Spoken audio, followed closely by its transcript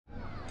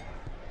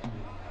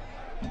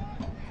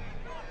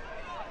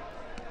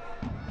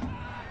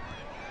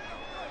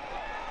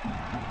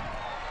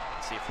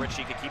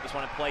Richie could keep this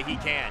one in play. He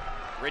can.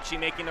 Richie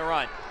making the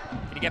run.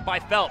 Can he get by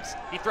Phelps?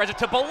 He threads it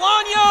to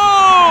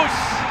Bolanos!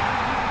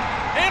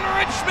 And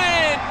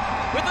Richmond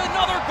with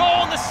another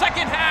goal in the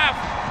second half.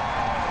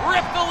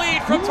 Rip the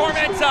lead from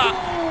Tormenta.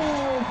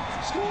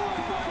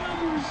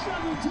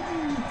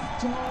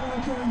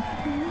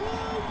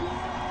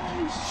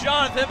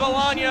 Jonathan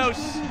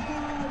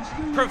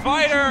Bolanos,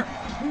 provider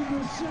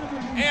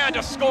and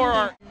a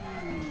scorer.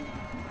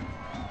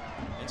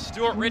 And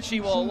Stuart Ritchie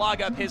will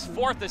log up his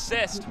 4th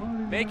assist,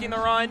 making the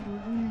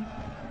run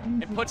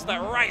and puts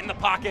that right in the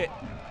pocket.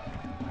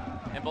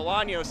 And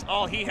Bolanos,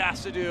 all he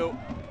has to do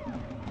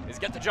is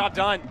get the job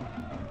done.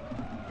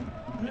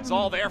 It's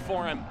all there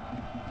for him.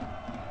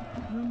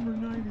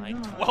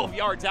 Like 12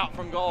 yards out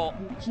from goal.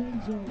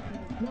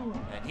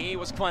 And he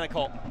was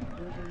clinical.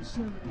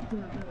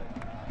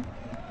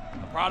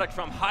 A product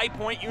from High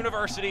Point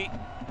University.